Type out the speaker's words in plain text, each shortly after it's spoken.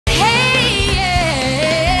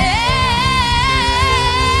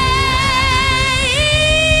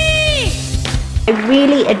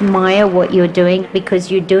really admire what you're doing because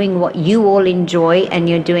you're doing what you all enjoy and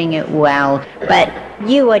you're doing it well. But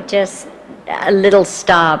you are just a little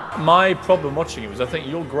star. My problem watching it was I think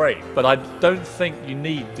you're great, but I don't think you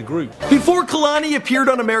need the group. Before Kehlani appeared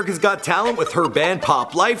on America's Got Talent with her band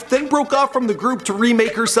PopLyfe, then broke off from the group to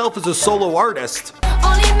remake herself as a solo artist.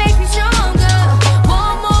 Only makes me stronger.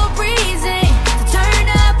 One more reason to turn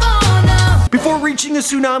up on them. Before reaching a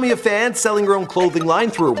tsunami of fans, selling her own clothing line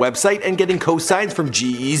through her website and getting co-signs from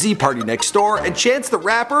G-Eazy, Party Next Door, and Chance the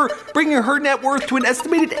Rapper, bringing her net worth to an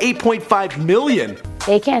estimated $8.5 million.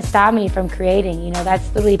 They can't stop me from creating, you know, that's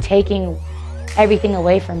literally taking everything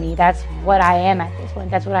away from me. That's what I am at this point.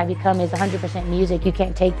 That's what I become, is 100% music. You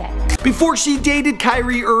can't take that. Before she dated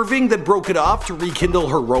Kyrie Irving, then broke it off to rekindle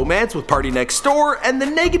her romance with Party Next Door, and the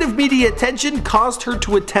negative media attention caused her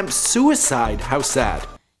to attempt suicide. How sad.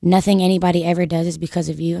 Nothing anybody ever does is because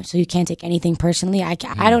of you, so you can't take anything personally. I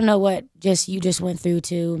don't know what you just went through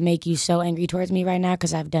to make you so angry towards me right now,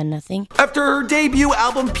 because I've done nothing. After her debut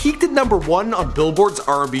album peaked at #1 on Billboard's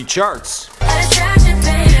R&B charts.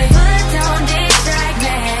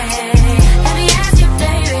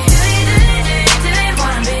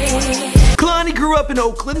 Kehlani grew up in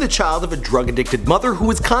Oakland, the child of a drug-addicted mother who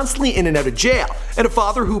was constantly in and out of jail, and a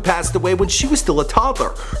father who passed away when she was still a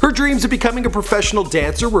toddler. Her dreams of becoming a professional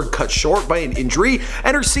dancer were cut short by an injury,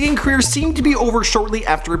 and her singing career seemed to be over shortly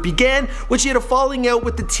after it began when she had a falling out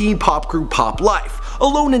with the teen pop group PopLyfe.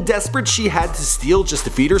 Alone and desperate, she had to steal just to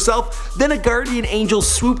feed herself. Then a guardian angel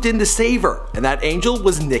swooped in to save her, and that angel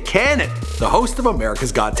was Nick Cannon, the host of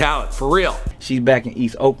America's Got Talent, for real. She's back in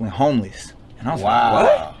East Oakland homeless. And I was like,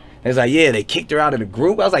 what? It was like, yeah, they kicked her out of the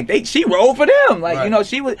group. I was like, she rolled for them. Like, you know,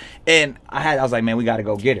 she was, and I was like, man, we gotta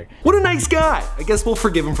go get her. What a nice guy. I guess we'll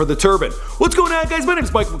forgive him for the turban. What's going on, guys? My name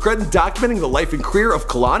is Michael McCrudden, documenting the life and career of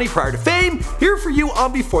Kehlani prior to fame, here for you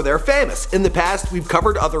on Before They're Famous. In the past, we've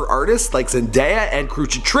covered other artists like ZENDAYA and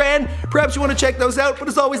KARRUECHE TRAN. Perhaps you want to check those out, but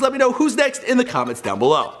as always, let me know who's next in the comments down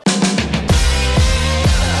below.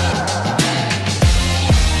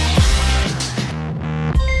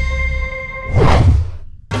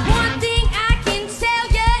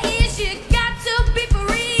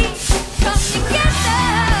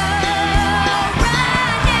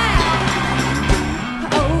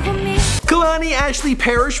 Kehlani Ashley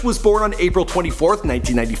Parrish was born on April 24th,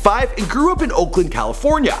 1995 and grew up in Oakland,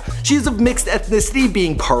 California. She is of mixed ethnicity,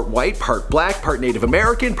 being part white, part black, part Native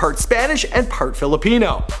American, part Spanish, and part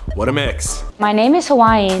Filipino. What a mix. My name is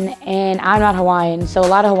Hawaiian, and I'm not Hawaiian, so a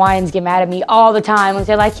lot of Hawaiians get mad at me all the time when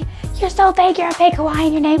they're like, you're so fake, you're a fake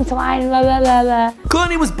Hawaiian, your name's Hawaiian, blah, blah, blah, blah.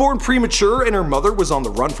 Kehlani was born premature, and her mother was on the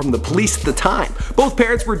run from the police at the time. Both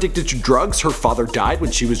parents were addicted to drugs. Her father died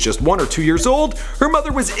when she was just 1 or 2 years old. Her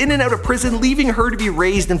mother was in and out of prison, leaving her to be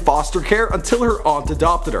raised in foster care until her aunt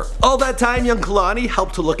adopted her. All that time, young Kehlani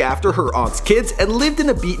helped to look after her aunt's kids and lived in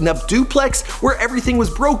a beaten up duplex where everything was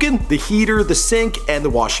broken: the heater, the sink, and the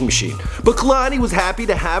washing machine. But Kehlani was happy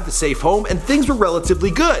to have a safe home, and things were relatively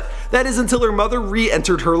good. That is until her mother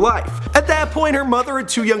re-entered her life. At that point, her mother had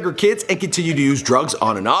 2 younger kids and continued to use drugs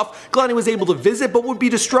on and off. Kehlani was able to visit, but would be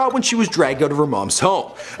distraught when she was dragged out of her mom's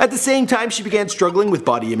home. At the same time, she began struggling with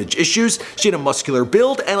body image issues. She had a muscular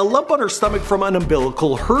build and a lump on her stomach from an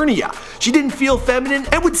umbilical hernia. She didn't feel feminine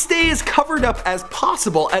and would stay as covered up as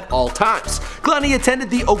possible at all times. Kehlani attended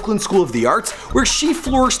the Oakland School of the Arts, where she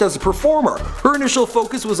flourished as a performer. Her initial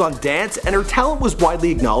focus was on dance, and her talent was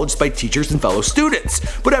widely acknowledged by teachers and fellow students.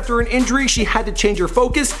 But after an injury, she had to change her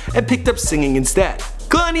focus and picked up singing instead.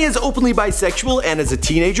 Kehlani is openly bisexual, and as a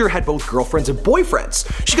teenager had both girlfriends and boyfriends.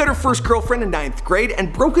 She got her first girlfriend in 9th grade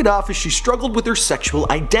and broke it off as she struggled with her sexual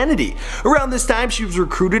identity. Around this time, she was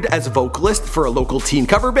recruited as a vocalist for a local teen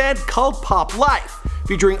cover band called PopLyfe,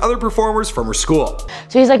 featuring other performers from her school.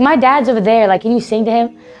 So he's like, my dad's over there, like, can you sing to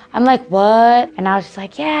him? I'm like, what? And I was just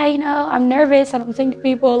like, yeah, you know, I'm nervous, I don't sing to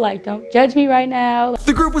people, like, don't judge me right now.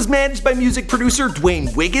 The group was managed by music producer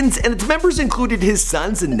Dwayne Wiggins, and its members included his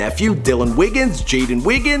sons and nephew Dylan Wiggins, Jaden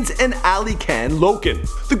Wiggins, and Ali Can Loken.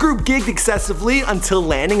 The group gigged excessively until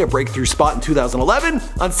landing a breakthrough spot in 2011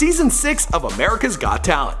 on season 6 of America's Got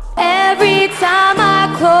Talent. Every time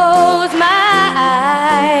I close my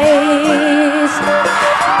eyes,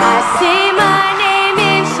 I see my name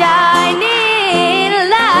in shining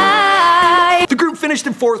light. The group finished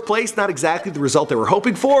in 4th place, not exactly the result they were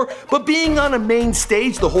hoping for, but being on a main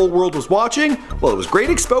stage the whole world was watching, well, it was great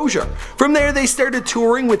exposure. From there, they started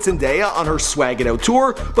touring with ZENDAYA on her Swag It Out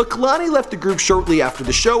tour, but Kehlani left the group shortly after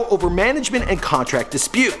the show over management and contract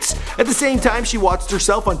disputes. At the same time, she watched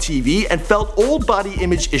herself on TV and felt old body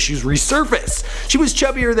image issues resurface. She was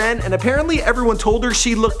chubbier then, and apparently everyone told her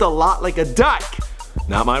she looked a lot like a dyke.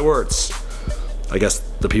 Not my words. I guess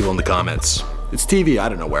the people in the comments. It's TV, I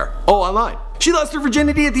don't know where. Oh, online. She lost her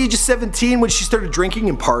virginity at the age of 17 when she started drinking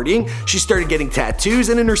and partying. She started getting tattoos,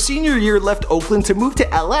 and in her senior year left Oakland to move to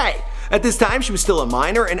LA. At this time, she was still a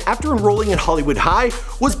minor, and after enrolling in Hollywood High,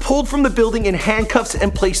 was pulled from the building in handcuffs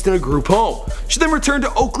and placed in a group home. She then returned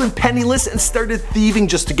to Oakland penniless and started thieving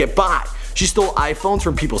just to get by. She stole iPhones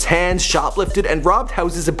from people's hands, shoplifted, and robbed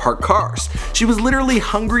houses and parked cars. She was literally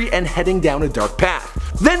hungry and heading down a dark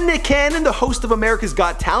path. Then Nick Cannon, the host of America's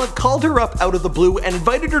Got Talent, called her up out of the blue and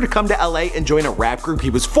invited her to come to LA and join a rap group he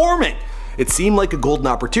was forming. It seemed like a golden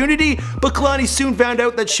opportunity, but Kehlani soon found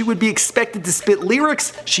out that she would be expected to spit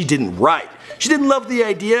lyrics she didn't write. She didn't love the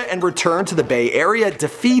idea and returned to the Bay Area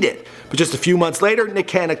defeated. But just a few months later, Nick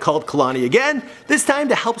Cannon called Kehlani again, this time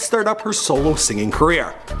to help start up her solo singing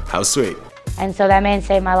career. How sweet. And so that man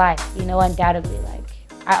saved my life, you know, undoubtedly. Like,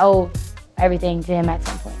 I owe everything to him at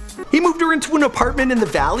some point. He moved her into an apartment in the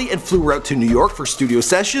Valley and flew her out to New York for studio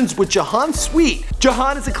sessions with Jahan Sweet.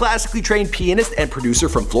 Jahan is a classically trained pianist and producer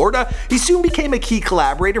from Florida. He soon became a key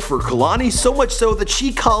collaborator for Kehlani, so much so that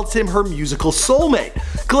she calls him her musical soulmate.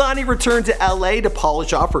 Kehlani returned to LA to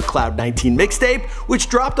polish off her Cloud 19 mixtape, which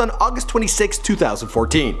dropped on August 26,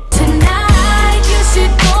 2014. Tonight you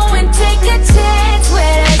should go and take a chance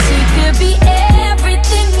where she could be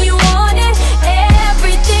everything you wanted,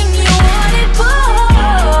 everything you wanted, boy.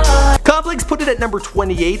 Complex put it at number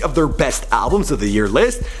 28 of their best albums of the year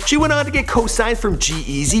list. She went on to get co-signs from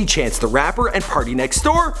G-Eazy, Chance the Rapper, and Party Next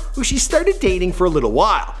Door, who she started dating for a little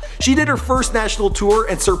while. She did her first national tour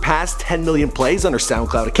and surpassed 10 million plays on her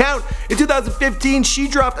SoundCloud account. In 2015, she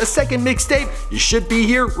dropped a second mixtape, You Should Be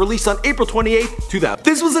Here, released on April 28, 2000.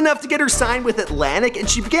 This was enough to get her signed with Atlantic, and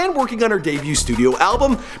she began working on her debut studio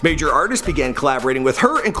album. Major artists began collaborating with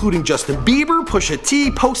her, including Justin Bieber, Pusha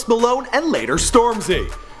T, Post Malone, and later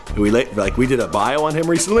Stormzy. We did a bio on him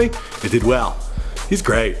recently. It did well. He's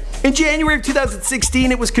great. In January of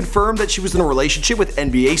 2016, it was confirmed that she was in a relationship with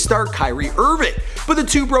NBA star Kyrie Irving, but the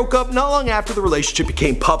two broke up not long after the relationship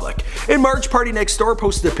became public. In March, Party Next Door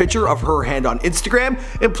posted a picture of her hand on Instagram,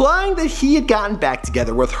 implying that he had gotten back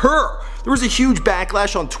together with her. There was a huge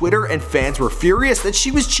backlash on Twitter, and fans were furious that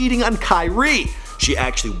she was cheating on Kyrie. She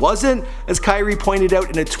actually wasn't, as Kyrie pointed out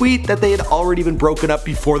in a tweet that they had already been broken up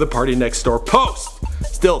before the Party Next Door post.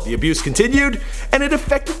 Still, the abuse continued, and it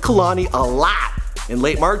affected Kehlani a lot. In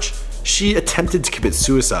late March, she attempted to commit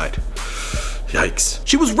suicide. Yikes.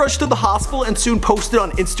 She was rushed to the hospital and soon posted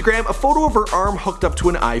on Instagram a photo of her arm hooked up to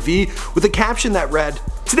an IV with a caption that read,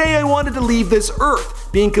 "Today I wanted to leave this earth.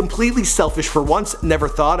 Being completely selfish for once, never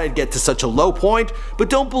thought I'd get to such a low point, but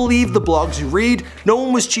don't believe the blogs you read. No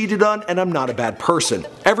one was cheated on and I'm not a bad person.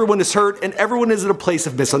 Everyone is hurt and everyone is in a place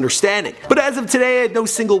of misunderstanding. But as of today, I had no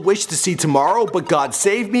single wish to see tomorrow, but God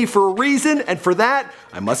saved me for a reason, and for that,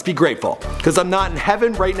 I must be grateful. Because I'm not in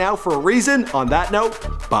heaven right now for a reason." On that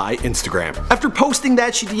note, bye Instagram. After posting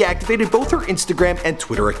that, she deactivated both her Instagram and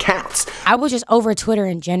Twitter accounts. I was just over Twitter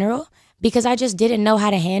in general because I just didn't know how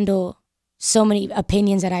to handle so many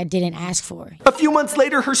opinions that I didn't ask for. A few months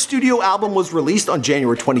later, her studio album was released on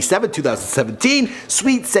January 27, 2017.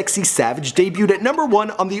 Sweet Sexy Savage debuted at number 1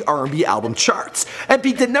 on the R&B album charts and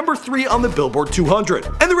peaked at number 3 on the Billboard 200.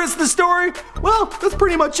 And the rest of the story? Well, that's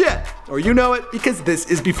pretty much it. Or you know it, because this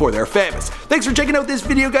is Before They're Famous. Thanks for checking out this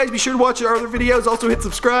video, guys. Be sure to watch our other videos. Also hit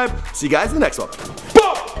subscribe. See you guys in the next one.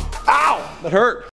 Boom! Ow! That hurt.